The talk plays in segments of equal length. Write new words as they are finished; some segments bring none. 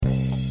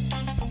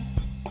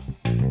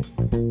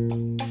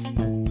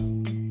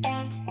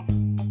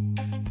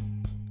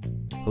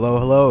Hello,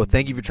 hello.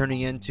 Thank you for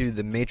tuning in to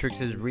The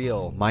Matrix is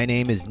Real. My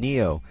name is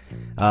Neo.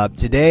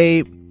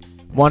 Today,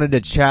 wanted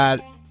to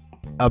chat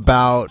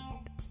about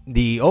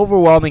the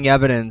overwhelming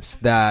evidence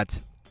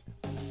that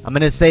I'm going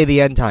to say the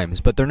end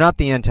times, but they're not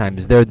the end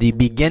times. They're the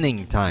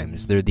beginning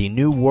times. They're the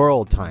new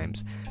world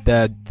times.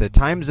 The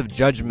times of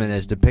judgment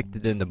as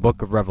depicted in the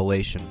book of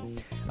Revelation.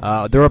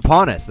 They're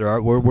upon us.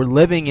 We're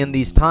living in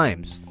these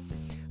times.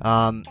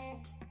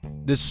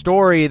 The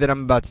story that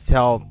I'm about to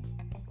tell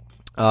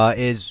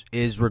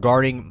is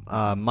regarding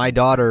my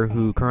daughter,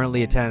 who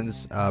currently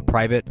attends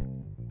private,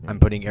 I'm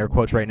putting air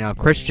quotes right now,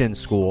 Christian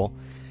school.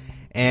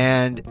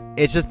 And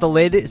it's just the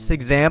latest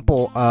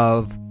example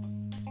of,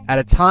 at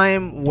a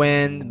time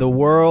when the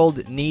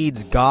world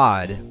needs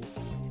God,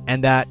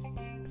 and that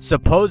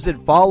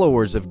supposed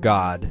followers of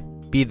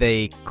God, be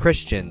they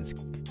Christians,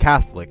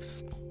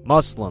 Catholics,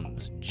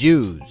 Muslims,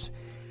 Jews,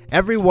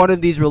 every one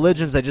of these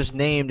religions I just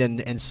named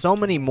and so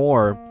many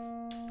more,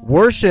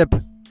 worship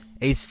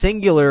a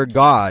singular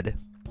God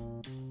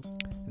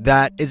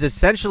that is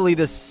essentially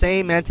the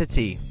same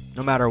entity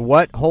no matter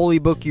what holy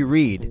book you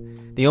read.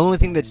 The only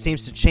thing that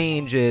seems to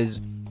change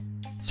is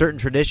certain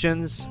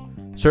traditions,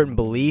 certain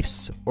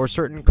beliefs, or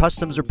certain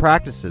customs or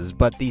practices,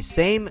 but the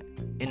same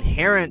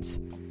inherent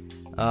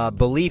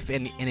belief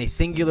in a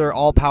singular,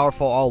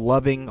 all-powerful,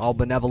 all-loving,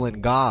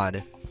 all-benevolent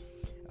God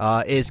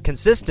is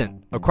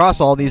consistent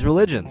across all these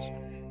religions.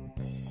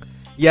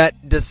 Yet,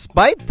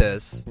 despite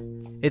this,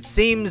 it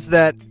seems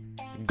that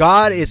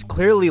God is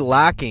clearly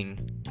lacking,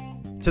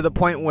 to the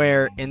point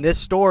where, in this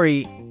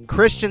story,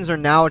 Christians are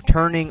now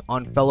turning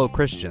on fellow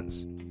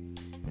Christians.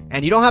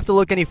 And you don't have to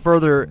look any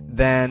further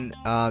than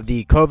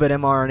the COVID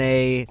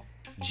mRNA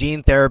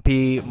gene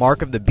therapy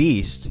mark of the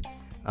beast.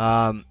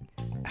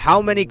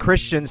 How many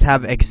Christians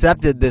have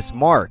accepted this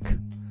mark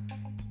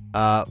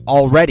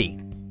already?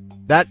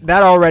 That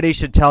already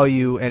should tell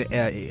you,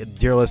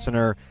 dear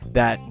listener,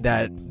 that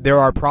there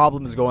are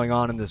problems going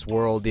on in this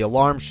world. The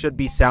alarm should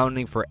be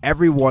sounding for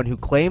everyone who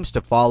claims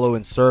to follow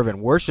and serve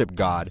and worship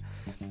God.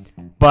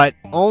 But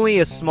only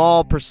a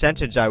small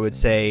percentage, I would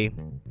say,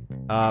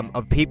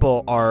 of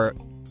people are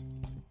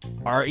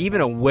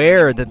even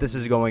aware that this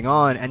is going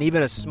on, and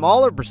even a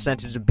smaller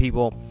percentage of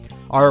people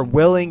are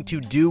willing to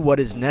do what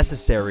is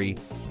necessary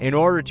in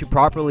order to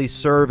properly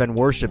serve and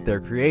worship their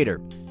Creator.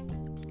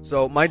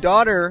 So my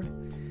daughter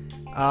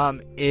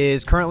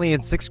is currently in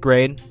 6th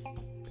grade.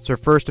 It's her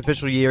first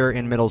official year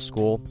in middle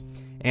school,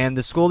 and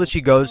the school that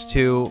she goes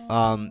to,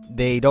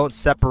 they don't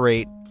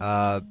separate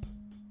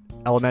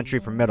elementary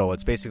from middle.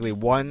 It's basically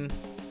one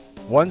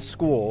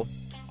school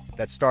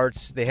that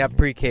starts. They have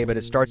pre-K, but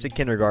it starts at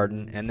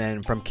kindergarten, and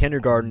then from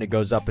kindergarten it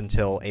goes up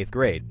until 8th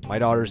grade. My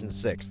daughter's in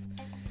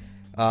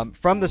 6th.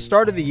 From the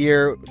start of the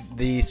year,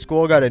 the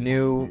school got a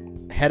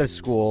new head of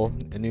school,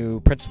 a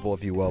new principal,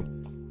 if you will,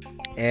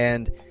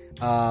 and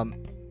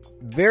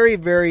very,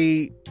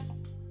 very,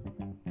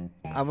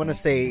 I want to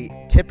say,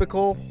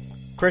 typical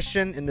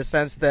Christian, in the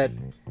sense that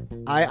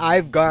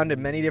I've gone to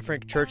many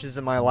different churches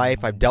in my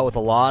life. I've dealt with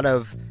a lot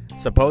of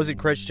supposed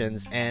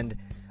Christians, and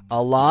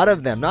a lot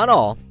of them, not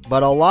all,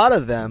 but a lot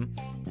of them,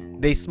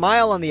 they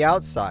smile on the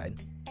outside.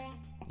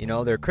 You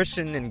know, they're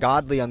Christian and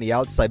godly on the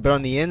outside, but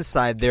on the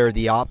inside, they're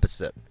the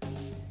opposite.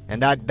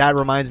 And that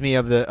reminds me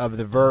of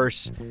the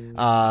verse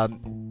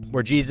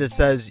where Jesus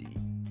says,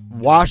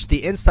 wash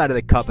the inside of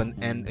the cup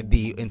and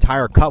the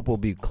entire cup will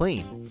be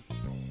clean.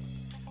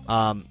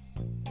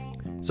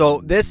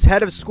 So this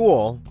head of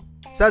school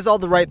says all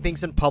the right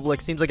things in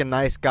public, seems like a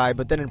nice guy,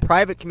 but then in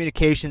private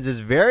communications is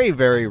very,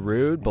 very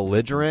rude,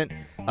 belligerent,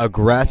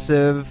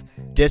 aggressive,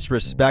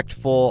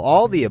 disrespectful,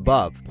 all the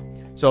above.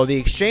 So the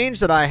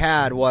exchange that I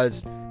had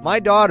was, my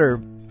daughter,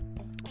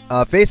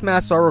 face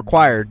masks are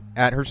required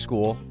at her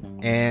school,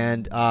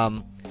 and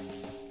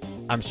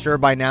I'm sure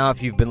by now,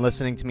 if you've been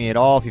listening to me at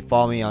all, if you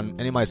follow me on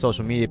any of my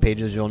social media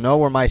pages, you'll know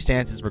where my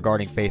stance is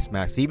regarding face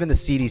masks. Even the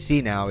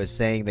CDC now is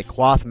saying that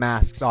cloth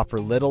masks offer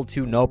little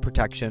to no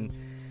protection.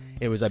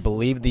 It was, I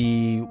believe,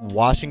 the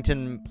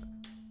Washington,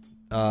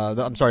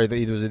 either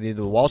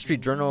the Wall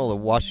Street Journal or the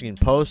Washington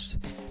Post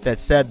that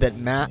said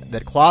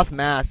that cloth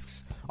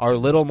masks are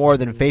little more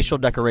than facial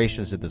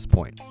decorations at this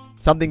point.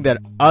 Something that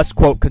us,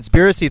 quote,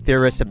 conspiracy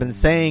theorists have been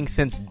saying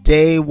since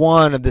day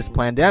one of this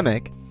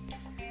pandemic.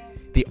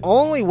 The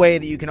only way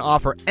that you can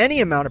offer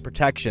any amount of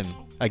protection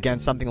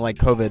against something like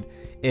COVID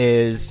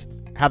is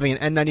having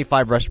an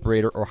N95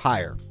 respirator or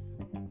higher.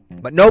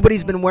 But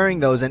nobody's been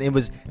wearing those, and it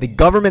was the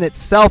government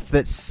itself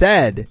that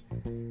said,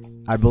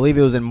 I believe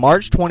it was in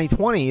March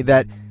 2020,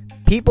 that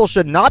people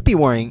should not be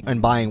wearing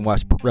and buying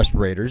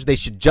respirators. They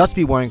should just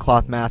be wearing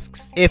cloth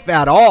masks, if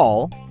at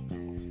all.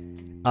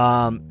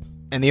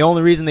 And the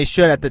only reason they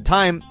should at the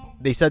time,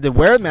 they said to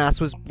wear a mask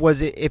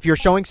was if you're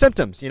showing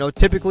symptoms. You know,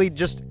 typically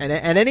just at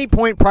any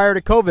point prior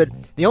to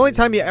COVID, the only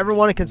time you ever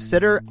want to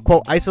consider,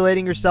 quote,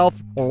 isolating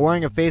yourself or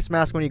wearing a face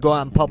mask when you go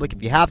out in public,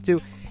 if you have to,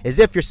 is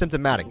if you're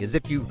symptomatic, as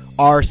if you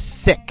are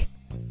sick.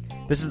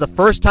 This is the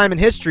first time in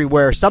history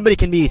where somebody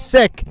can be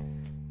sick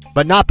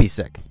but not be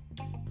sick.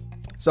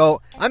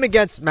 So I'm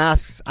against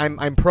masks.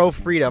 I'm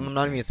pro-freedom. I'm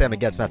not even going to say I'm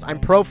against masks. I'm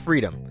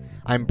pro-freedom.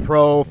 I'm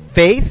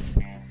pro-faith.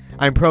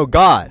 I'm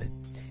pro-God.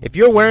 If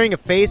you're wearing a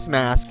face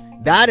mask,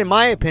 that, in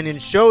my opinion,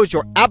 shows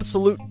your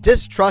absolute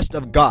distrust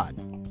of God.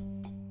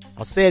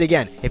 I'll say it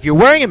again. If you're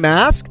wearing a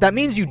mask, that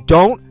means you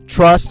don't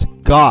trust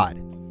God.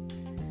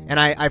 And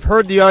I've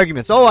heard the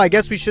arguments, I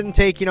guess we shouldn't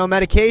take,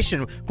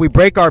 medication. If we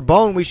break our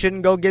bone, we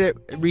shouldn't go get it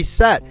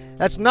reset.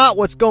 That's not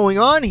what's going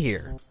on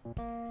here.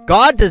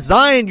 God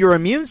designed your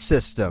immune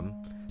system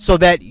so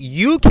that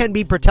you can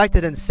be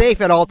protected and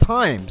safe at all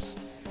times,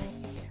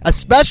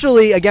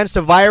 especially against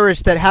a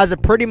virus that has a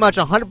pretty much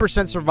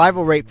 100%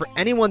 survival rate for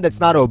anyone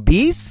that's not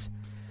obese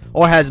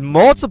or has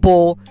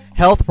multiple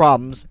health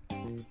problems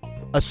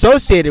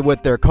associated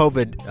with their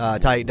COVID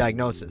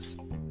diagnosis.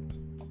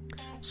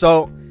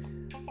 So,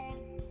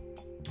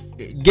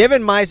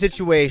 given my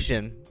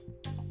situation,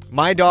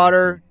 my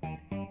daughter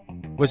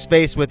was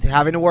faced with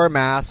having to wear a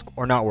mask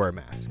or not wear a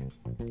mask.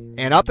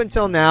 And up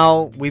until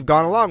now, we've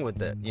gone along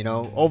with it.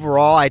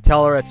 Overall, I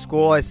tell her at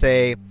school, I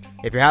say,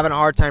 if you're having a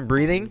hard time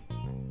breathing,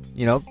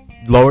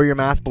 lower your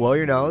mask below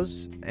your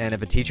nose. And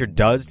if a teacher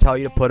does tell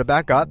you to put it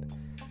back up,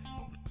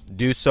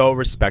 do so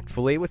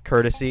respectfully with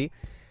courtesy.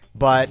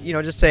 But,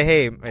 just say,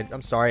 hey,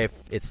 I'm sorry if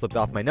it slipped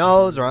off my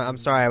nose, or I'm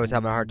sorry I was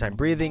having a hard time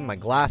breathing. My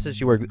glasses,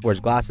 she wears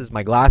glasses.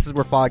 My glasses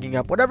were fogging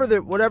up.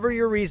 Whatever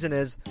your reason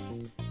is,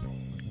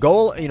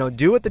 go,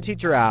 do what the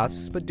teacher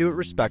asks, but do it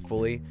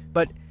respectfully.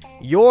 But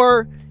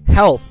your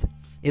health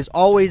is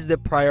always the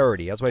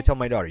priority. That's what I tell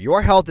my daughter.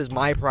 Your health is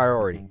my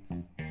priority.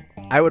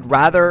 I would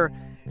rather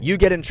you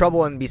get in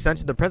trouble and be sent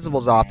to the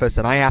principal's office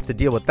and I have to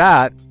deal with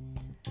that,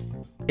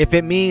 if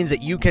it means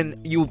that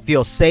you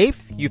feel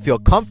safe, you feel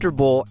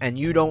comfortable, and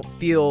you don't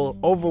feel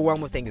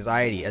overwhelmed with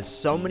anxiety, as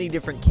so many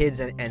different kids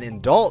and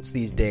adults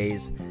these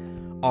days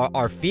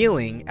are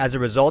feeling as a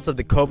result of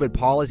the COVID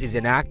policies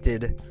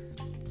enacted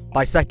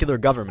by secular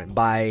government,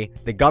 by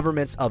the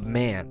governments of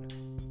man.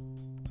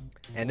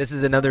 And this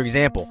is another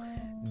example.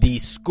 The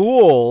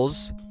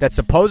schools that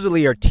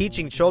supposedly are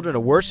teaching children to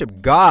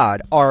worship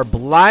God are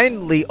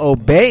blindly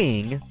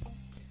obeying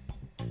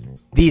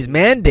these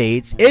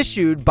mandates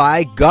issued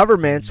by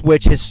governments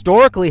which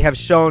historically have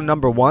shown,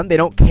 number one, they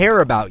don't care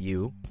about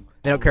you.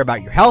 They don't care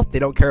about your health. They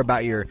don't care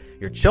about your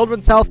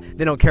children's health.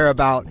 They don't care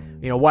about,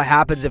 what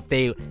happens if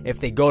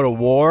they go to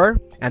war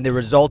and the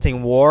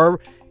resulting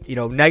war,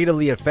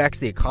 negatively affects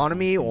the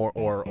economy or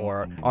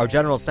our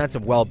general sense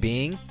of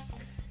well-being.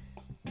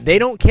 They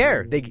don't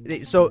care.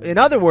 So in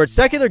other words,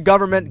 secular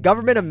government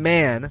of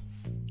man,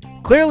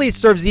 clearly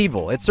serves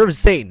evil. It serves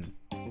Satan.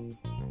 I'm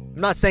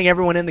not saying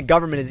everyone in the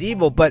government is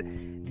evil, but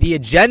the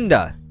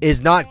agenda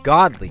is not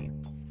godly.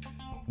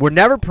 We're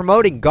never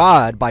promoting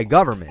God by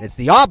government. It's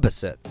the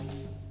opposite.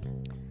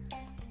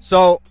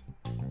 So,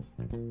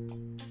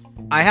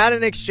 I had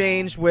an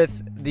exchange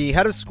with the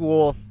head of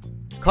school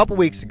a couple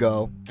weeks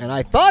ago, and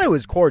I thought it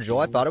was cordial.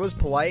 I thought it was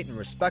polite and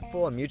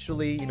respectful and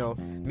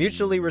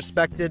mutually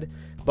respected,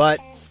 but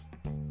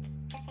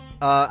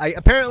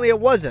apparently it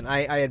wasn't.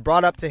 I had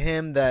brought up to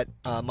him that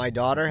my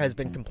daughter has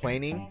been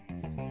complaining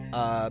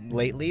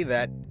lately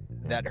that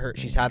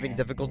she's having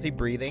difficulty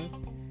breathing,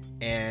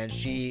 and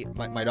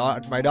my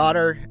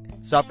daughter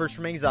suffers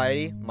from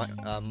anxiety.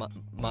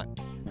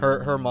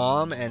 Her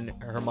mom and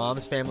her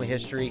mom's family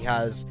history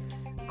has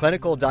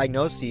clinical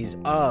diagnoses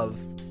of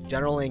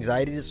general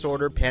anxiety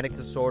disorder, panic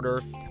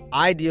disorder.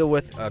 I deal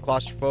with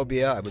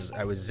claustrophobia.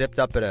 I was zipped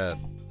up in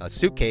a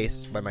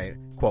suitcase by my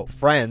quote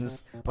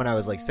friends when I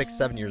was like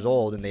 6-7 years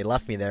old, and they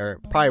left me there.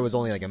 Probably was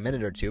only like a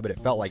minute or two, but it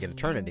felt like an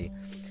eternity.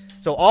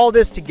 So all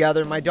this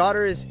together, my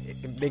daughter has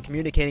been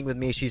communicating with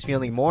me. She's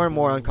feeling more and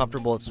more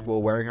uncomfortable at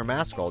school wearing her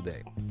mask all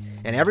day.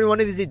 And every one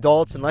of these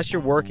adults, unless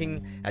you're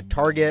working at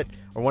Target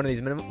or one of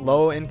these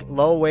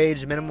low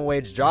wage, minimum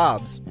wage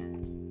jobs,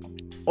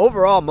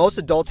 overall, most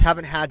adults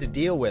haven't had to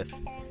deal with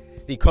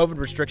the COVID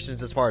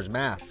restrictions as far as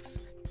masks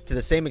to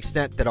the same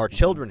extent that our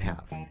children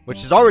have,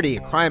 which is already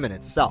a crime in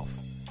itself.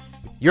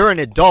 You're an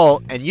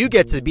adult and you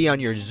get to be on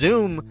your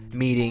Zoom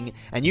meeting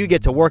and you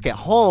get to work at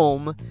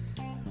home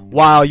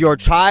while your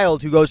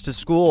child who goes to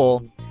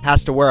school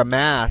has to wear a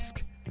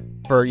mask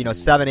for,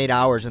 7-8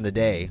 hours in the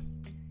day.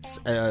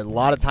 A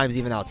lot of times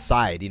even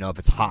outside, if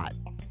it's hot.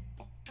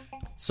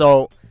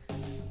 So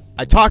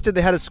I talked to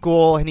the head of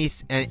school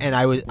and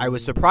I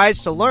was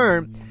surprised to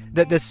learn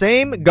that the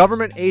same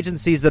government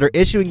agencies that are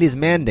issuing these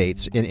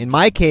mandates, in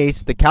my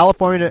case, the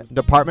California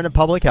Department of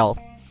Public Health,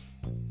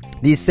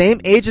 these same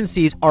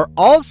agencies are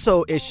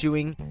also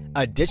issuing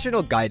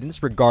additional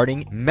guidance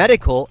regarding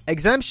medical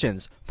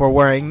exemptions for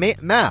wearing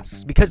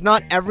masks, because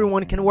not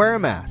everyone can wear a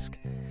mask.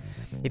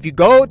 If you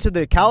go to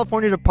the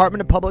California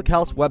Department of Public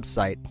Health's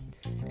website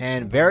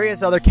and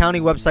various other county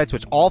websites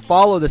which all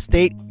follow the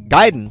state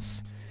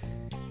guidance,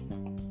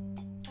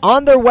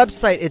 on their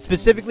website it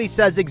specifically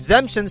says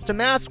exemptions to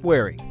mask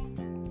wearing.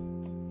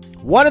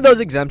 One of those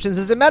exemptions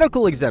is a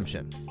medical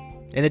exemption.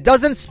 And it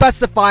doesn't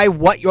specify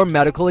what your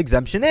medical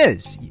exemption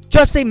is.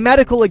 Just a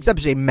medical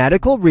exemption, a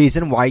medical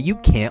reason why you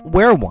can't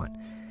wear one.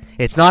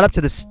 It's not up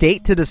to the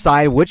state to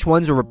decide which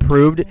ones are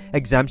approved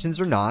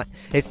exemptions or not.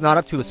 It's not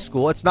up to a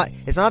school. It's not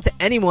up to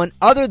anyone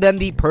other than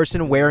the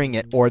person wearing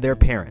it or their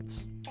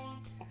parents.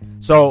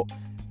 So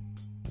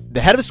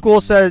the head of the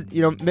school said,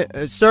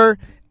 sir,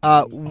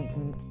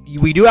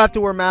 we do have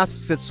to wear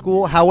masks at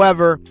school.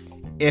 However,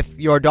 if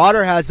your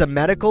daughter has a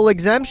medical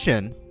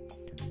exemption,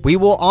 we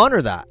will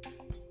honor that.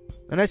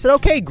 And I said,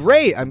 okay,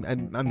 great.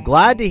 I'm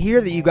glad to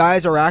hear that you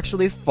guys are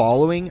actually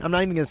following. I'm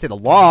not even going to say the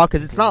law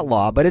because it's not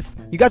law, but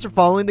you guys are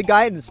following the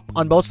guidance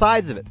on both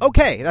sides of it.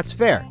 Okay, that's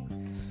fair.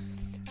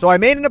 So I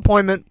made an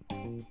appointment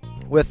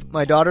with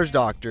my daughter's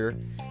doctor,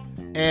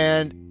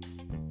 and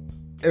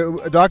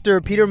Dr.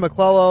 Peter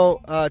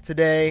McCullough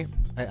today.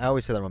 I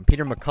always say that wrong.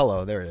 Peter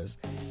McCullough, there it is.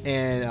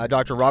 And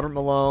Dr. Robert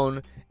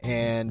Malone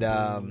and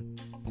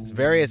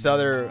various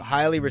other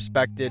highly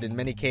respected, in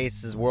many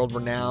cases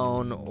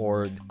world-renowned,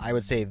 or I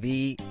would say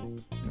the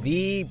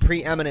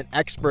preeminent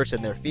experts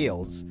in their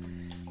fields.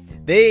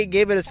 They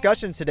gave a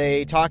discussion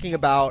today talking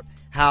about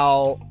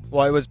how,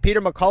 well, it was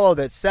Peter McCullough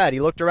that said, he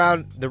looked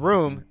around the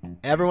room,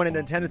 everyone in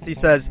attendance, he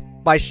says,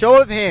 by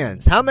show of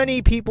hands, how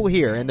many people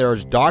here, and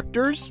there's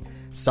doctors,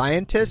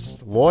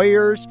 scientists,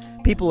 lawyers,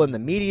 people in the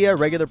media,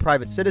 regular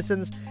private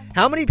citizens,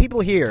 how many people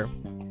here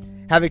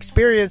have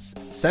experienced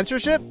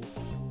censorship,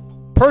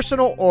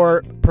 personal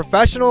or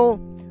professional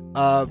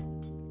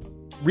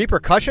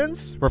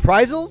repercussions,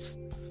 reprisals,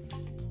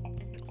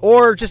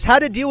 or just had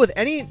to deal with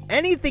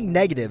anything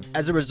negative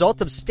as a result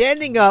of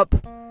standing up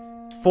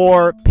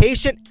for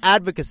patient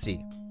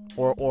advocacy,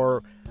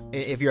 or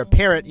if you're a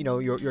parent,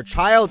 your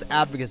child's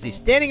advocacy,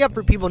 standing up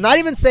for people, not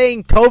even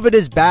saying COVID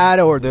is bad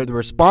or the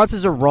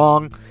responses are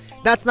wrong.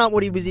 That's not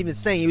what he was even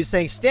saying. He was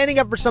saying standing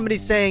up for somebody,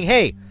 saying,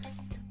 hey,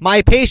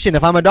 my patient,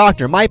 if I'm a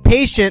doctor, my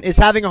patient is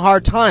having a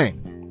hard time.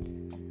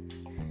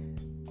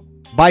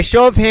 By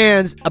show of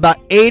hands,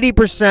 about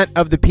 80%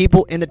 of the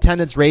people in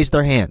attendance raised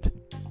their hand.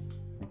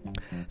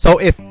 So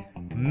if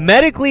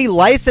medically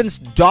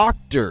licensed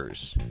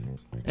doctors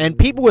and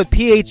people with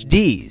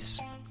PhDs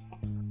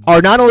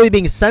are not only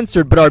being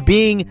censored, but are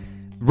being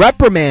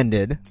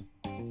reprimanded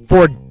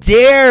for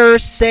dare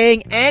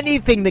saying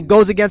anything that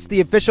goes against the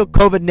official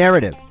COVID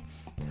narrative,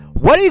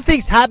 what do you think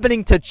is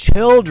happening to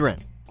children?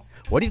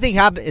 What do you think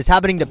is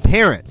happening to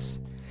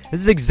parents?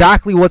 This is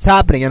exactly what's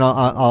happening, and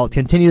I'll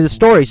continue the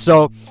story.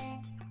 So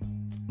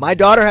my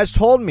daughter has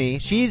told me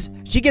she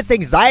gets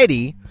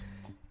anxiety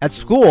at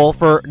school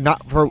for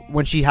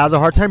when she has a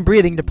hard time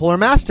breathing to pull her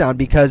mask down,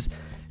 because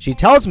she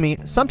tells me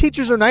some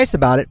teachers are nice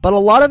about it, but a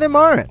lot of them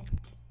aren't.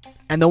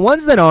 And the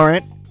ones that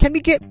aren't can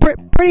get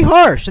pretty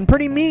harsh and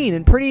pretty mean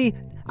and pretty,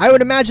 I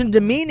would imagine,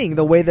 demeaning,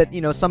 the way that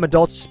some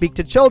adults speak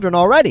to children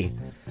already.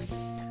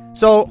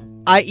 So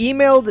I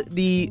emailed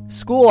the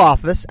school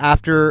office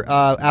after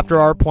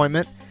our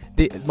appointment.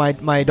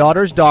 My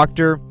daughter's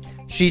doctor,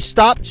 she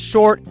stopped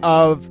short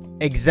of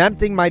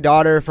exempting my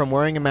daughter from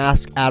wearing a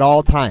mask at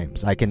all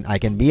times. I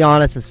can be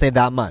honest and say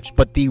that much.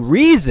 But the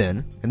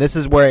reason, and this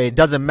is where it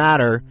doesn't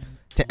matter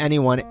to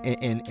anyone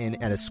in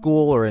at a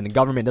school or in the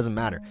government, it doesn't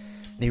matter.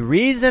 The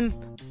reason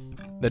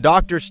the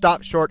doctor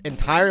stopped short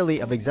entirely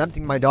of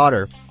exempting my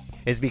daughter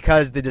is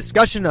because the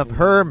discussion of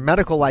her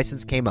medical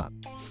license came up.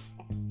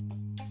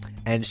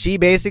 And she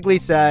basically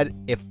said,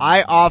 if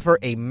I offer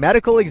a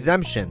medical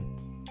exemption,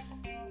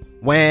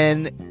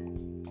 when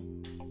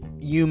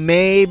you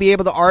may be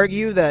able to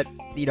argue that,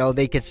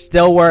 they could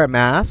still wear a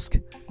mask,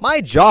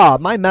 my job,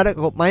 my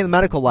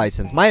medical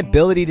license, my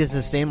ability to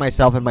sustain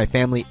myself and my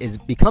family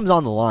becomes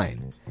on the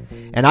line.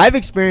 And I've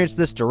experienced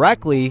this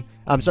directly,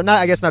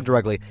 not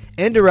directly,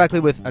 indirectly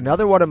with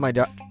another one of my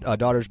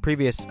daughter's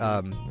previous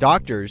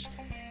doctors.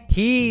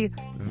 He,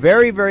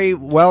 very, very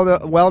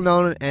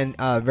well-known and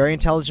very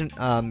intelligent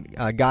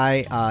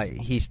guy.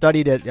 He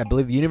studied at, I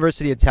believe, the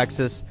University of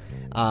Texas,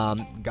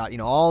 got,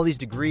 all these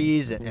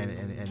degrees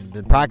and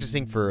been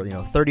practicing for,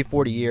 30,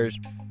 40 years.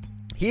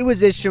 He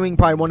was issuing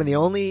probably one of the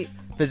only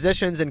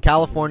physicians in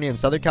California, in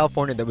Southern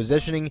California, that was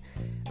issuing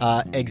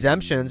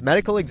exemptions,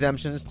 medical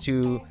exemptions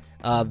to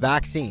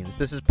vaccines.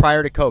 This is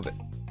prior to COVID.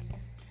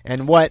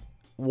 And what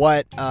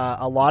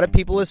a lot of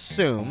people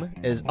assume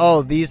is, a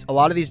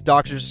lot of these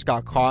doctors just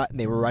got caught and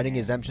they were writing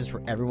exemptions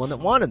for everyone that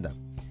wanted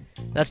them.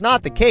 That's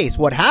not the case.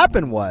 What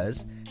happened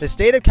was the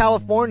state of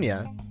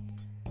California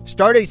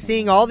started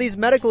seeing all these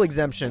medical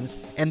exemptions,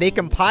 and they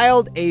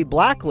compiled a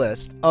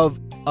blacklist of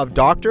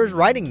doctors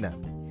writing them.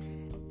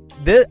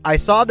 I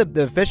saw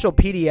the official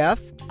PDF.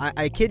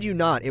 I kid you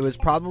not. It was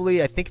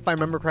probably, I think if I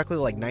remember correctly,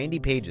 like 90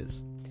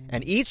 pages.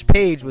 And each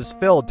page was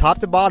filled top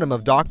to bottom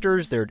of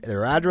doctors,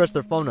 their address,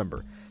 their phone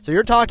number. So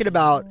you're talking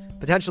about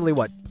potentially,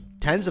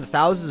 tens of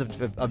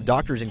thousands of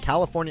doctors in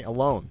California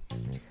alone.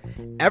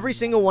 Every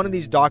single one of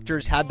these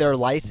doctors had their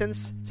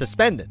license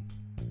suspended.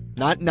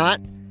 Not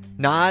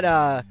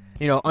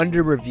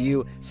under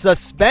review,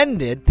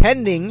 suspended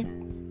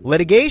pending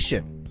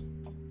litigation.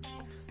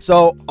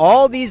 So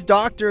all these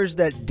doctors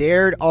that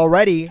dared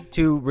already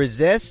to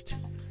resist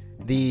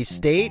the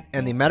state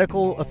and the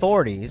medical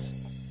authorities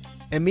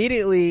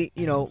immediately,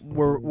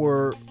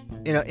 were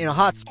in a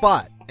hot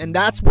spot. And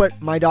that's what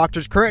my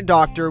current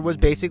doctor was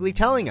basically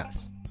telling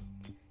us.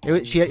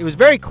 It was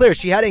very clear.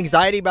 She had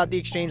anxiety about the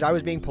exchange. I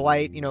was being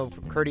polite,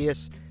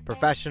 courteous,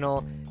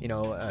 professional,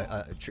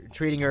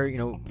 treating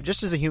her,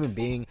 just as a human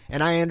being.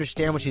 And I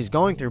understand what she's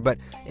going through, but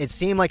it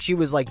seemed like she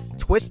was like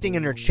twisting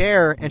in her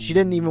chair and she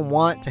didn't even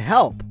want to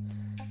help.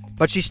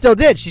 But she still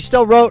did. She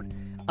still wrote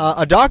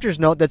a doctor's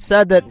note that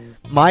said that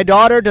my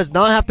daughter does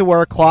not have to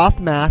wear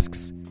cloth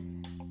masks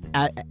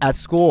at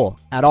school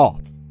at all.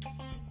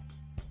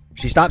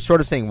 She stopped short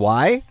of saying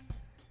why,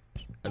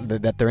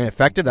 that they're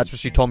ineffective. That's what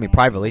she told me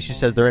privately. She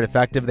says they're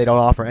ineffective. They don't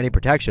offer any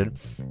protection.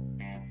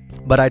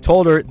 But I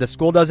told her the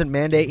school doesn't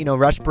mandate,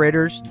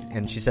 respirators,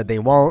 and she said they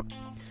won't.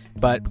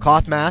 But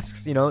cloth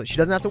masks, she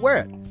doesn't have to wear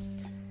it.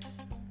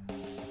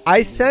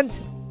 I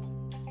sent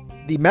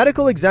the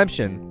medical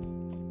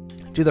exemption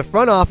to the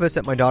front office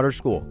at my daughter's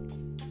school.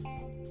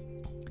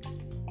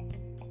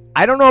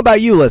 I don't know about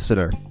you,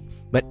 listener,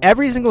 but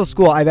every single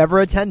school I've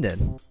ever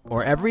attended,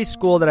 or every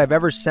school that I've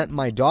ever sent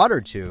my daughter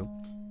to,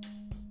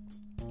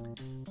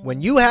 when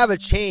you have a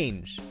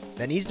change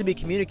that needs to be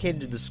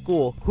communicated to the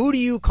school, who do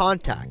you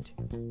contact?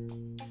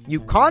 You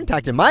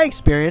contact, in my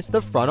experience,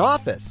 the front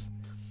office.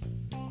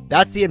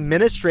 That's the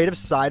administrative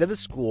side of the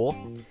school.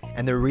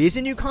 And the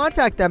reason you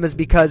contact them is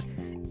because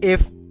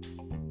if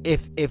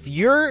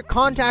you're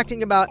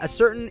contacting about a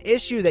certain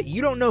issue that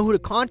you don't know who to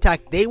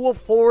contact, they will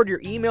forward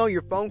your email,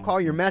 your phone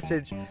call, your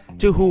message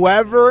to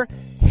whoever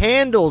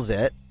handles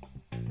it,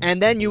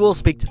 and then you will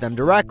speak to them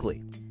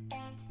directly.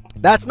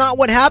 That's not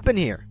what happened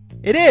here.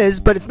 It is,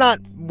 but it's not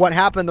what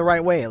happened the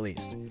right way, at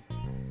least.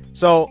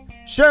 So,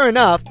 sure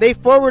enough, they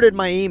forwarded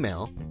my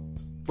email,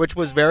 which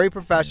was very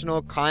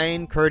professional,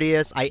 kind,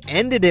 courteous. I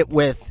ended it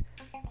with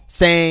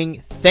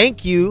saying,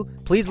 thank you,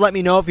 please let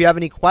me know if you have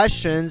any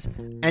questions,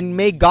 and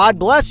may God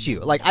bless you.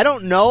 Like, I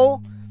don't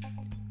know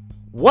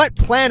what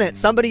planet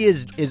somebody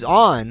is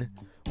on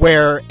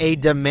where a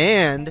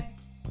demand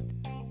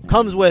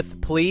comes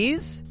with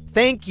please,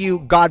 thank you,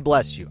 God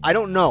bless you. I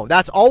don't know.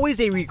 That's always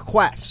a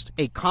request,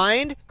 a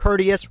kind,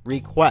 courteous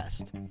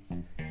request.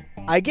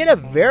 I get a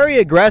very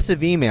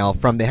aggressive email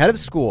from the head of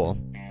school,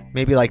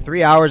 maybe like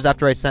 3 hours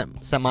after I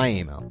sent my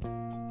email,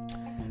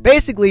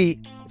 basically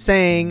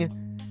saying,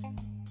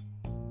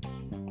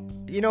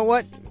 you know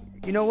what,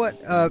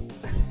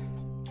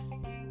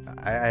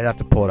 I'd have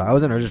to pull it out. I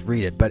wasn't going to just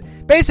read it, but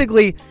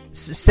basically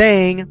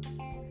saying,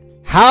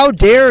 how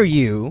dare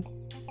you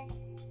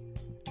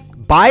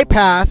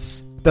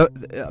bypass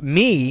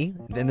me,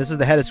 and this is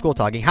the head of school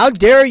talking, how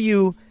dare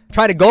you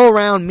try to go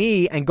around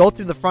me and go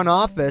through the front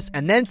office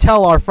and then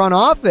tell our front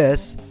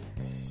office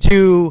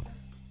to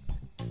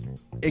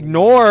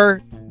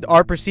ignore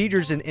our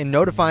procedures in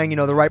notifying,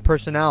 the right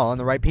personnel and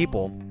the right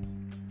people,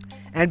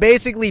 and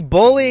basically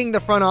bullying the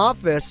front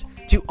office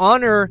to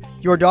honor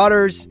your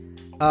daughter's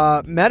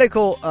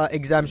medical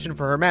exemption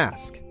for her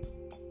mask.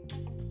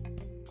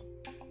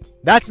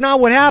 That's not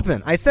what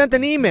happened. I sent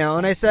an email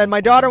and I said, my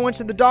daughter went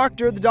to the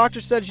doctor. The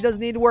doctor said she doesn't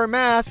need to wear a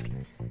mask.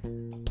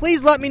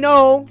 Please let me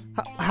know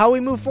how we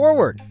move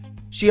forward.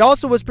 She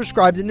also was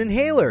prescribed an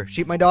inhaler.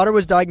 My daughter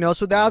was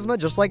diagnosed with asthma,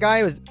 just like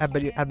I have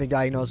been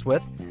diagnosed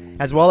with,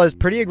 as well as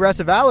pretty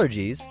aggressive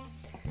allergies.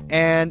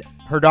 And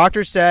her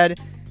doctor said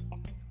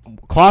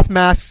cloth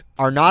masks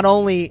are not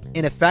only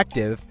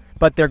ineffective,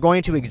 but they're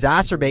going to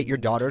exacerbate your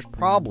daughter's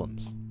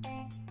problems.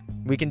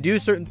 We can do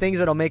certain things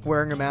that'll make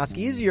wearing a mask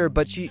easier,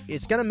 but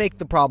it's going to make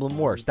the problem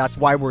worse. That's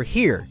why we're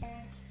here.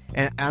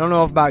 And I don't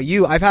know about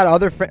you. I've had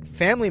other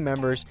family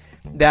members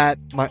that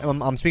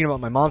I'm speaking about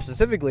my mom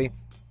specifically,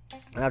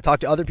 and I've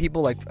talked to other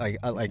people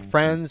like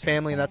friends,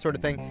 family, and that sort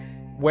of thing,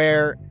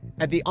 where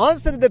at the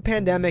onset of the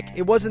pandemic,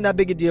 it wasn't that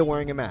big a deal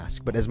wearing a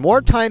mask. But as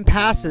more time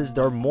passes,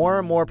 there are more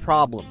and more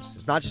problems.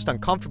 It's not just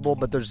uncomfortable,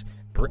 but there's,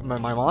 in my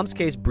mom's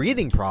case,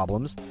 breathing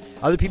problems.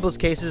 Other people's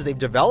cases, they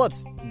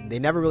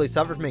never really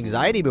suffered from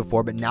anxiety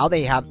before, but now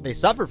they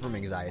suffer from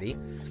anxiety.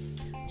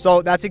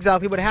 So that's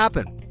exactly what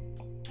happened.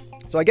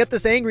 So I get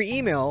this angry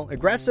email,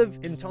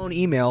 aggressive in tone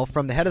email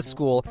from the head of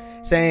school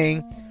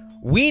saying,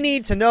 we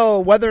need to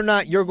know whether or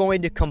not you're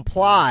going to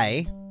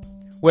comply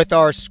with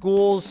our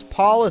school's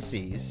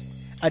policies.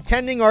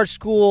 Attending our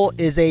school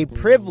is a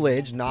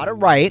privilege, not a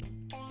right.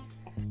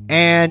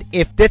 And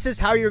if this is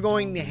how you're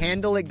going to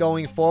handle it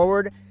going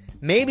forward,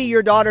 maybe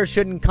your daughter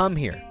shouldn't come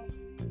here.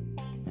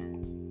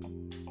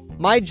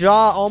 My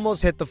jaw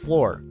almost hit the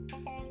floor.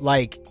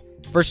 Like,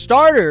 for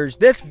starters,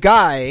 this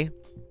guy,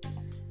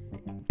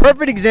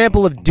 perfect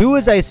example of do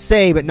as I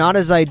say, but not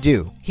as I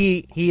do.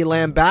 He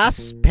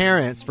lambasts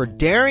parents for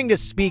daring to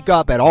speak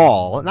up at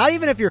all. Not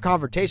even if you're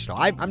confrontational.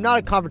 I'm not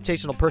a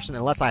confrontational person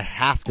unless I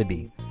have to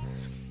be.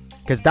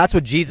 Because that's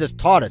what Jesus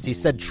taught us. He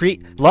said,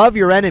 love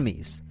your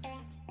enemies.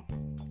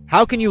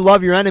 How can you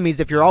love your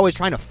enemies if you're always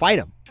trying to fight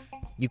them?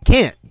 You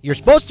can't. You're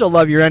supposed to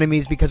love your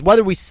enemies because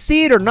whether we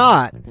see it or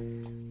not,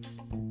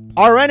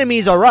 our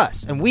enemies are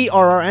us, and we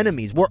are our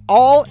enemies. We're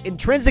all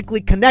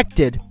intrinsically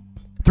connected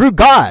through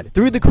God,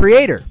 through the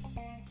Creator.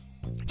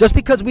 Just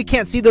because we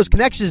can't see those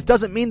connections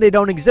doesn't mean they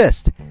don't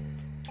exist.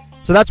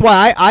 So that's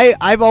why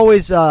I've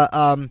always,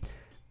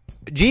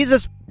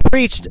 Jesus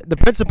preached the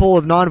principle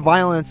of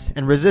nonviolence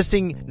and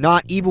resisting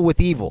not evil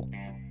with evil.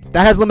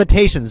 That has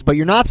limitations, but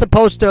you're not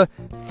supposed to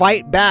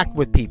fight back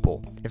with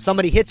people. If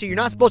somebody hits you, you're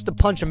not supposed to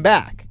punch them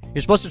back.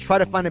 You're supposed to try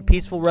to find a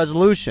peaceful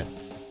resolution.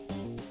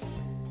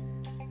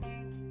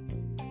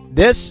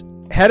 This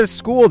head of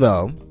school,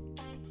 though,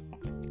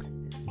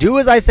 do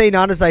as I say,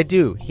 not as I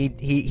do.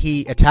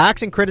 He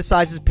attacks and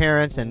criticizes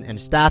parents and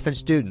staff and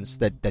students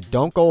that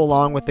don't go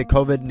along with the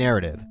COVID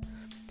narrative.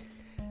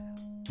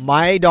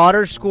 My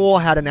daughter's school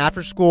had an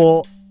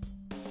after-school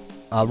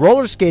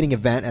roller skating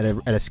event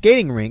at a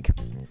skating rink.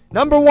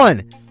 Number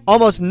one,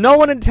 almost no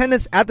one in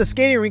attendance at the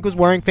skating rink was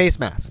wearing face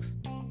masks.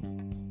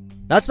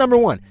 That's number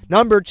one.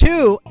 Number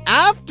two,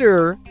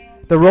 after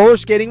the roller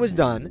skating was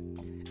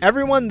done,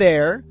 everyone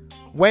there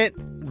went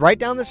right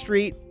down the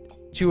street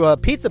to a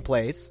pizza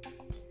place,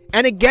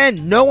 and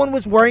again, no one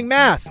was wearing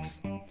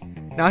masks.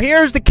 Now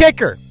here's the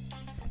kicker.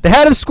 The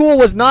head of school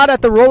was not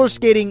at the roller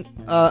skating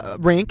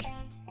rink,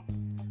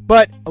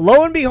 but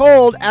lo and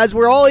behold, as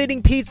we're all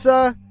eating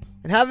pizza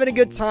and having a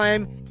good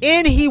time,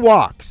 in he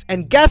walks.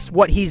 And guess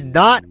what he's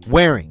not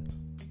wearing?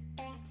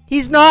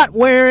 He's not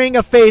wearing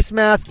a face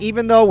mask,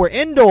 even though we're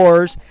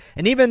indoors,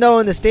 and even though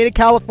in the state of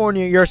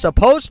California, you're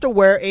supposed to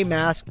wear a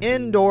mask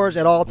indoors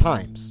at all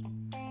times.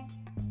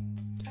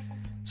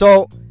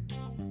 So,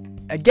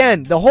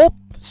 again, the whole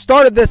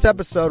start of this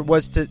episode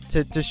was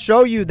to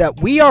show you that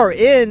we are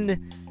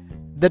in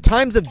the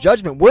times of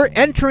judgment. We're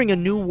entering a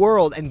new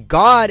world, and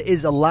God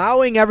is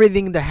allowing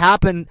everything to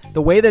happen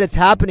the way that it's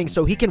happening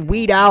so he can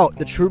weed out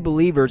the true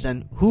believers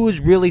and who's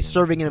really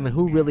serving him and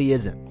who really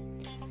isn't.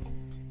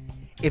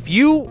 If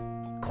you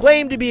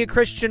claim to be a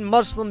Christian,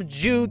 Muslim,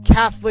 Jew,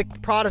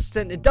 Catholic,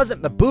 Protestant,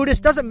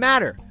 Buddhist, doesn't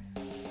matter.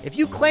 If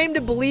you claim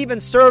to believe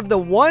and serve the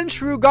one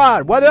true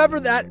God, whatever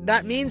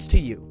that means to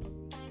you,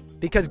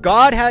 because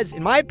God has,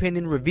 in my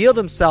opinion, revealed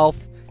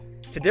himself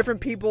to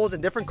different peoples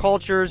and different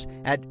cultures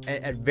at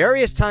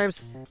various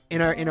times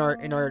in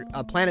our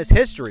planet's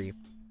history.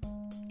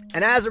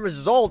 And as a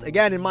result,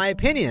 again, in my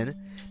opinion,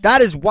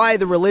 that is why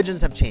the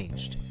religions have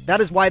changed. That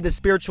is why the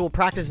spiritual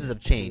practices have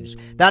changed.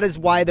 That is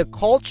why the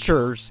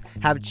cultures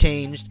have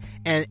changed.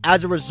 And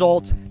as a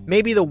result,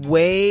 maybe the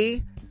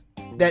way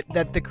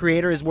that the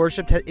Creator is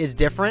worshipped is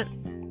different.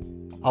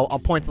 I'll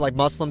point to like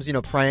Muslims,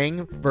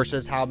 praying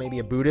versus how maybe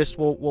a Buddhist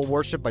will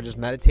worship by just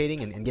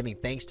meditating and giving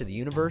thanks to the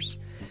universe.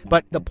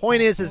 But the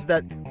point is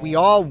that we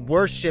all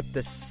worship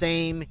the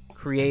same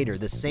Creator,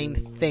 the same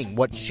thing.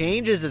 What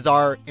changes is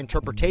our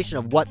interpretation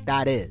of what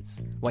that is.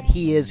 What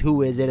he is,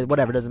 who is it,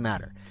 whatever, doesn't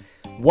matter.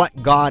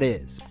 What God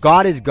is.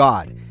 God is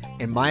God.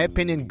 In my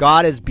opinion,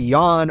 God is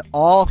beyond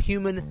all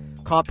human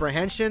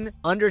comprehension,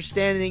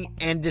 understanding,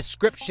 and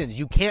descriptions.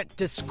 You can't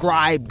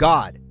describe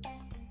God.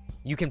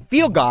 You can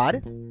feel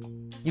God.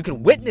 You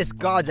can witness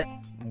God's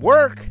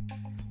work,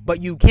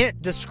 but you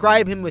can't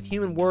describe him with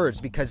human words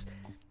because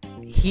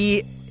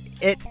it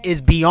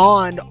is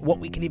beyond what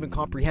we can even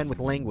comprehend with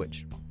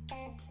language.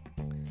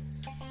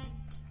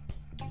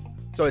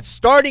 So it's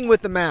starting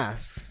with the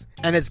masks,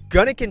 and it's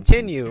going to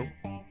continue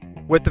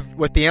with the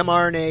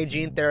mRNA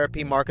gene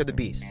therapy mark of the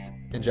beast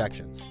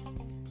injections.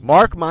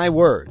 Mark my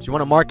words. You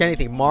want to mark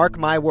anything? Mark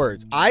my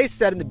words. I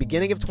said in the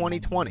beginning of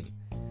 2020,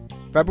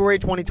 February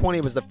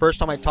 2020 was the first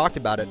time I talked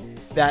about it,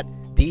 that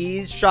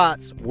these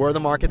shots were the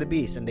mark of the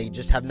beast, and they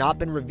just have not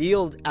been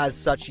revealed as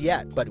such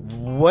yet. But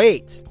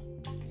wait.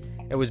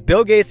 It was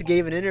Bill Gates that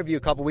gave an interview a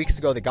couple weeks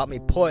ago that got me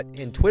put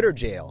in Twitter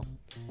jail,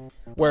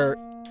 where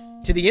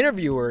to the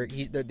interviewer,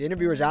 the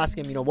interviewer's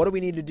asking him, what do we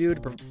need to do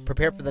to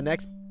prepare for the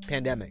next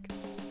pandemic?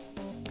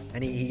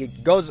 And he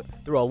goes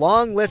through a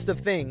long list of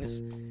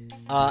things,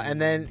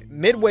 and then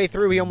midway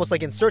through, he almost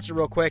like inserts it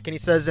real quick, and he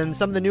says, and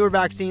some of the newer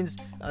vaccines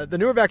are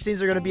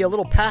going to be a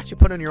little patch you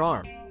put on your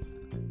arm.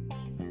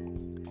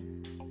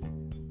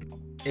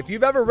 If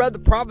you've ever read the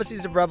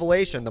prophecies of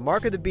Revelation, the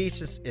mark of the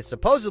beast is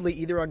supposedly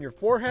either on your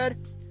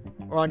forehead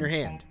or on your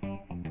hand.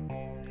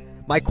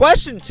 My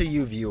question to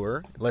you,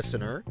 viewer,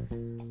 listener,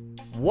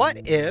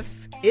 what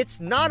if it's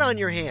not on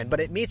your hand, but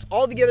it meets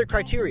all the other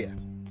criteria?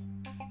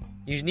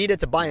 You need it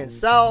to buy and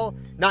sell.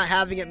 Not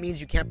having it means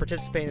you can't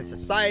participate in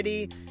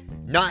society.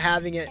 Not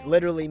having it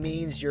literally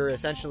means you're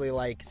essentially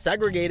like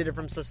segregated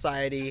from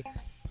society.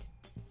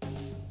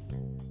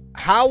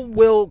 How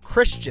will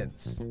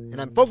Christians, and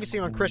I'm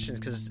focusing on Christians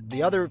because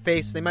the other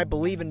faiths, they might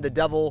believe in the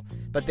devil,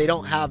 but they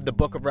don't have the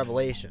book of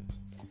Revelation.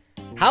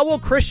 How will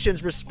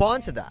Christians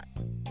respond to that?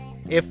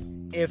 If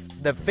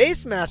the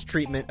face mask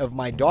treatment of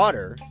my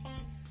daughter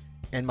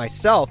and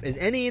myself is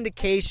any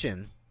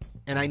indication,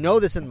 and I know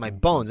this in my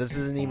bones, this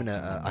isn't even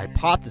a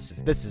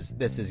hypothesis,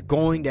 this is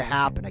going to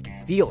happen, I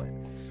can feel it.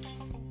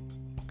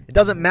 It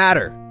doesn't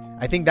matter.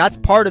 I think that's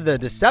part of the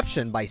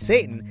deception by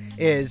Satan,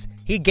 is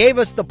he gave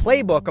us the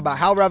playbook about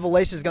how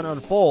Revelation is going to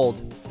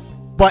unfold,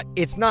 but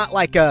it's not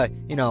like A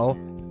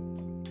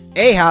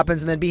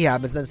happens and then B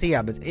happens, then C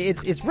happens.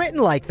 It's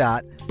written like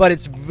that, but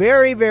it's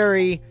very,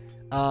 very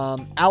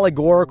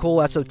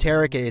allegorical,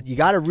 esoteric. You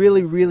got to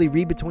really, really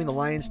read between the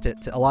lines to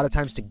a lot of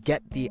times to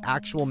get the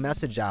actual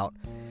message out.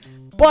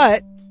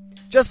 But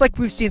Just like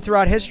we've seen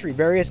throughout history,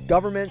 various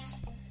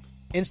governments,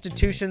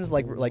 institutions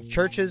like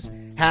churches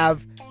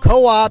have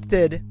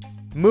co-opted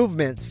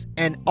movements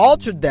and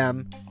altered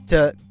them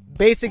to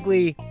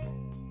basically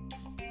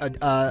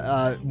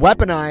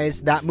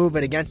weaponize that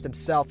movement against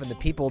himself and the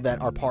people that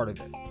are part of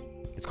it.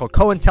 It's called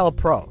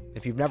COINTELPRO.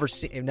 If you've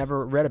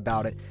never read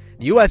about it,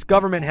 the U.S.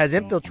 government has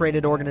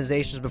infiltrated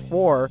organizations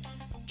before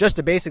just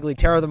to basically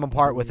tear them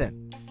apart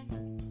within.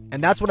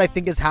 And that's what I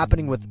think is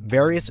happening with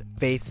various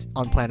faiths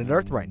on planet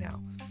Earth right now.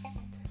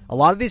 A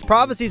lot of these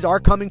prophecies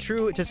are coming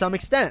true to some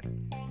extent,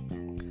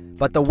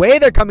 but the way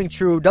they're coming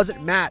true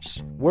doesn't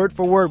match word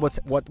for word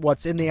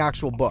what's in the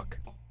actual book.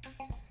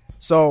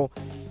 So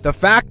the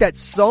fact that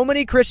so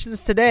many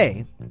Christians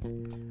today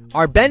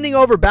are bending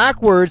over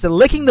backwards and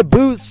licking the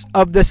boots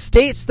of the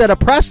states that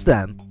oppress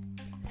them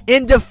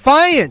in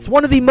defiance,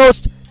 one of the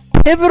most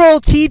pivotal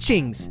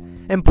teachings,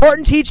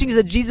 important teachings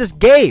that Jesus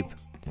gave,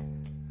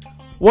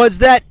 was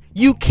that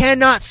you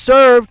cannot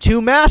serve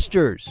two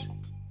masters.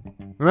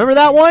 Remember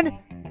that one?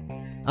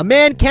 A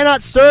man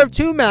cannot serve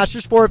two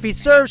masters, for if he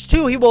serves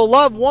two, he will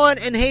love one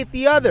and hate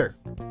the other.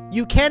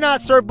 You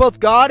cannot serve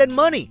both God and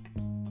money.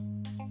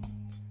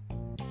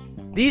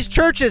 These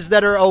churches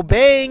that are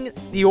obeying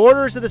the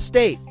orders of the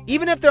state,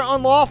 even if they're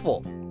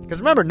unlawful, because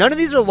remember, none of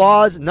these are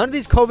laws, none of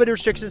these COVID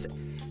restrictions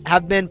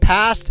have been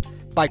passed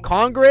by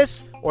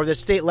Congress or the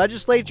state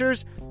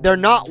legislatures. They're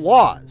not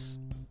laws.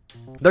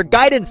 They're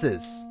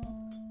guidances.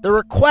 They're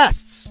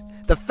requests.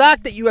 The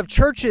fact that you have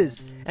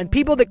churches and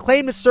people that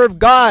claim to serve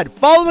God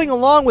following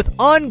along with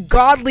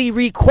ungodly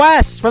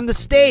requests from the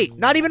state,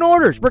 not even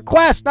orders,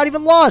 requests, not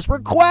even laws,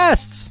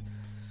 requests,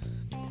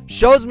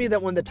 shows me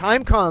that when the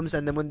time comes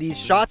and then when these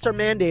shots are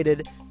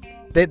mandated,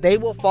 that they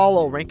will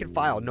follow rank and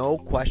file, no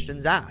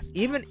questions asked,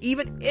 even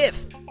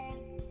if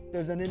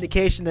there's an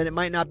indication that it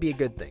might not be a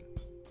good thing.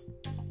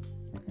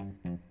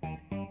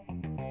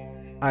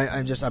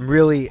 I'm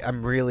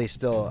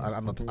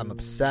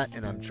upset,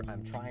 and I'm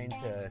trying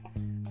to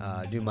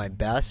do my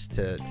best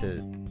to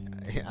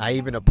I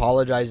even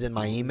apologized in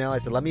my email. I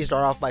said, let me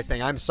start off by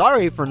saying I'm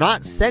sorry for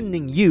not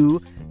sending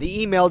you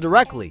the email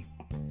directly.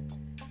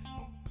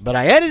 But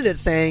I edited it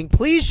saying,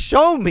 please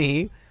show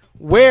me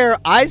where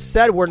I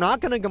said we're not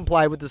going to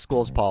comply with the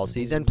school's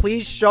policies, and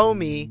please show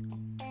me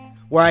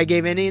where I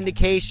gave any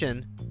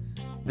indication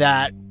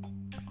that,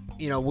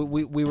 you know,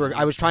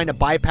 I was trying to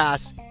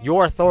bypass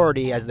your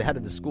authority as the head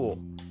of the school.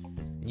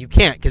 And you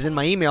can't, because in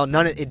my email,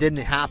 it didn't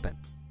happen.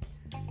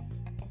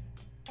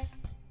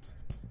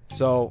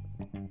 So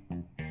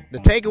the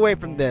takeaway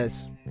from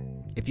this,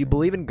 if you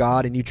believe in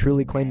God and you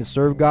truly claim to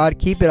serve God,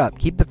 keep it up.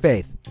 Keep the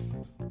faith.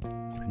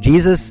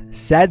 Jesus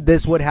said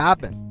this would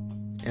happen.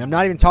 And I'm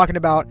not even talking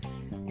about,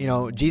 you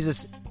know,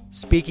 Jesus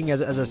speaking as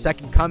a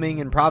second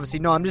coming and prophecy.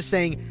 No, I'm just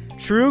saying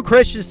true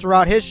Christians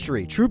throughout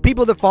history, true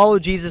people that follow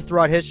Jesus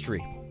throughout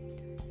history,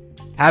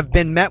 have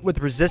been met with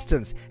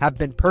resistance, have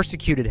been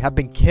persecuted, have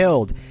been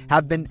killed,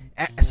 have been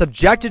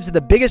subjected to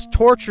the biggest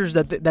tortures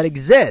that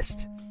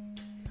exist,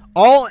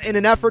 all in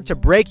an effort to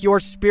break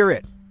your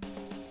spirit.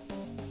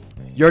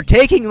 You're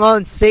taking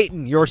on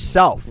Satan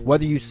yourself,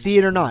 whether you see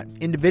it or not.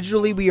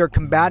 Individually, we are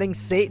combating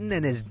Satan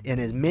and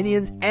his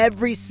minions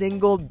every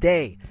single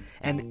day,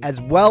 and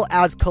as well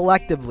as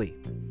collectively.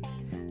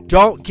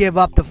 Don't give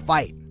up the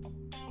fight.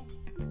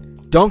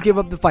 Don't give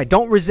up the fight.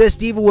 Don't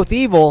resist evil with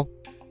evil,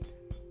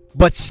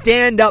 but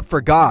stand up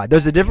for God.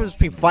 There's a difference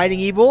between fighting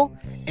evil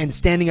and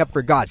standing up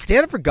for God.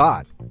 Stand up for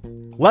God.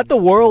 Let the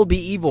world be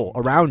evil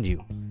around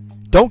you.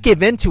 Don't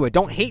give in to it.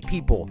 Don't hate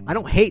people. I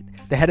don't hate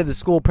the head of the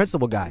school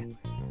principal guy.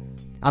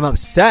 I'm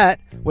upset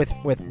with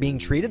being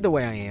treated the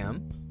way I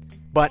am,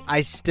 but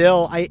I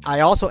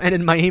also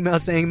ended my email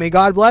saying, may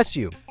God bless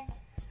you,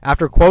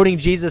 after quoting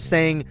Jesus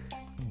saying,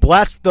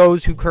 bless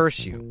those who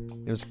curse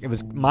you. It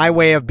was my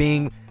way of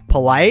being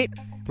polite,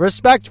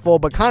 respectful,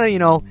 but kind of, you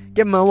know,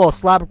 give him a little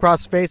slap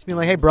across the face, being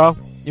like, hey bro,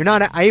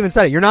 I even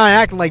said it, you're not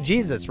acting like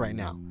Jesus right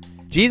now.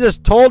 Jesus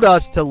told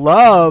us to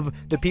love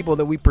the people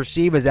that we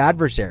perceive as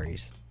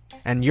adversaries.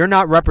 And you're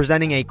not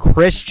representing a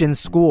Christian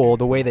school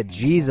the way that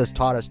Jesus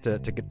taught us to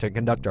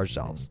conduct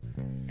ourselves.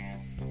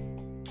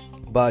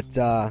 But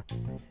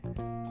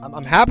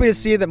I'm happy to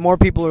see that more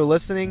people are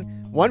listening.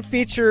 One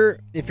feature,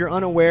 if you're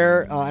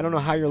unaware, I don't know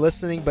how you're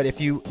listening, but if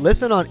you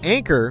listen on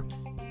Anchor,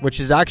 which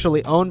is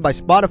actually owned by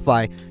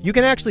Spotify, you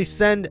can actually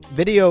send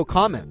video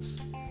comments.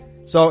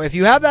 So if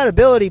you have that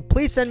ability,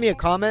 please send me a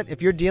comment.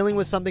 If you're dealing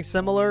with something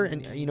similar,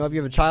 and you know, if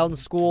you have a child in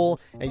school,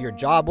 at your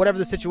job, whatever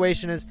the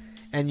situation is,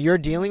 and you're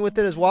dealing with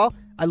it as well,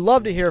 I'd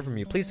love to hear from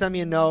you. Please send me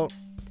a note.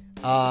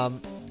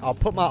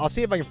 I'll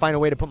see if I can find a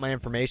way to put my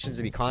information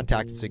to be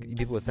contacted so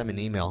people would send me an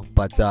email.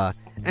 But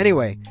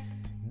anyway,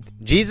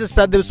 Jesus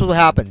said this will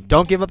happen.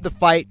 Don't give up the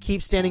fight.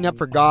 Keep standing up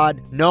for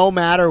God no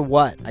matter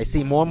what. I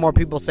see more and more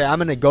people say, I'm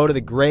going to go to the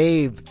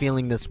grave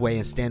feeling this way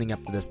and standing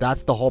up for this.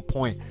 That's the whole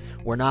point.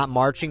 We're not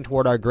marching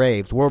toward our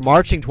graves. We're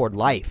marching toward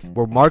life.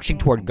 We're marching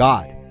toward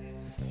God.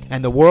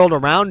 And the world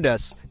around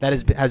us that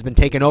has been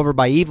taken over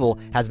by evil,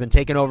 has been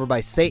taken over by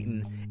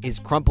Satan, is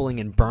crumpling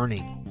and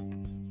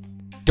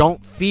burning.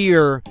 Don't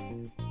fear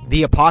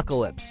the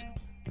apocalypse.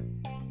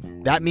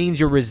 That means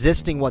you're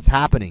resisting what's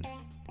happening.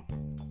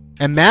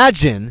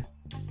 Imagine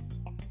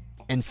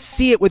and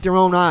see it with your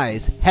own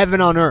eyes,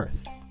 heaven on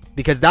earth,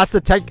 because that's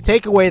the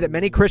takeaway that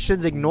many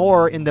Christians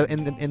ignore in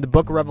the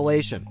book of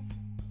Revelation.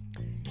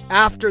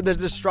 After the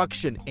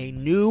destruction, a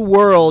new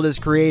world is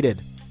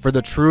created for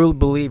the true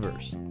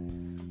believers.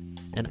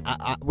 And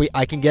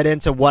I can get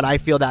into what I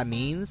feel that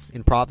means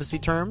in prophecy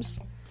terms,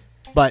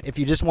 but if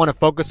you just want to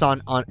focus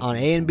on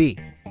A and B,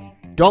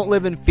 don't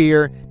live in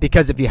fear,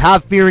 because if you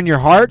have fear in your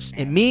hearts,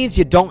 it means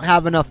you don't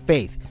have enough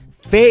faith.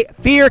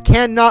 Fear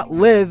cannot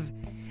live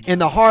in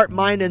the heart,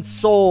 mind, and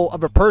soul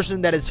of a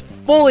person that is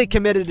fully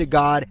committed to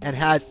God and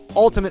has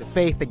ultimate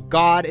faith that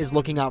God is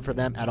looking out for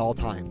them at all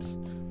times.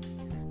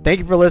 Thank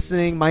you for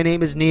listening. My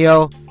name is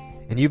Neo,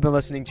 and you've been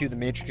listening to The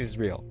Matrix is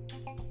Real.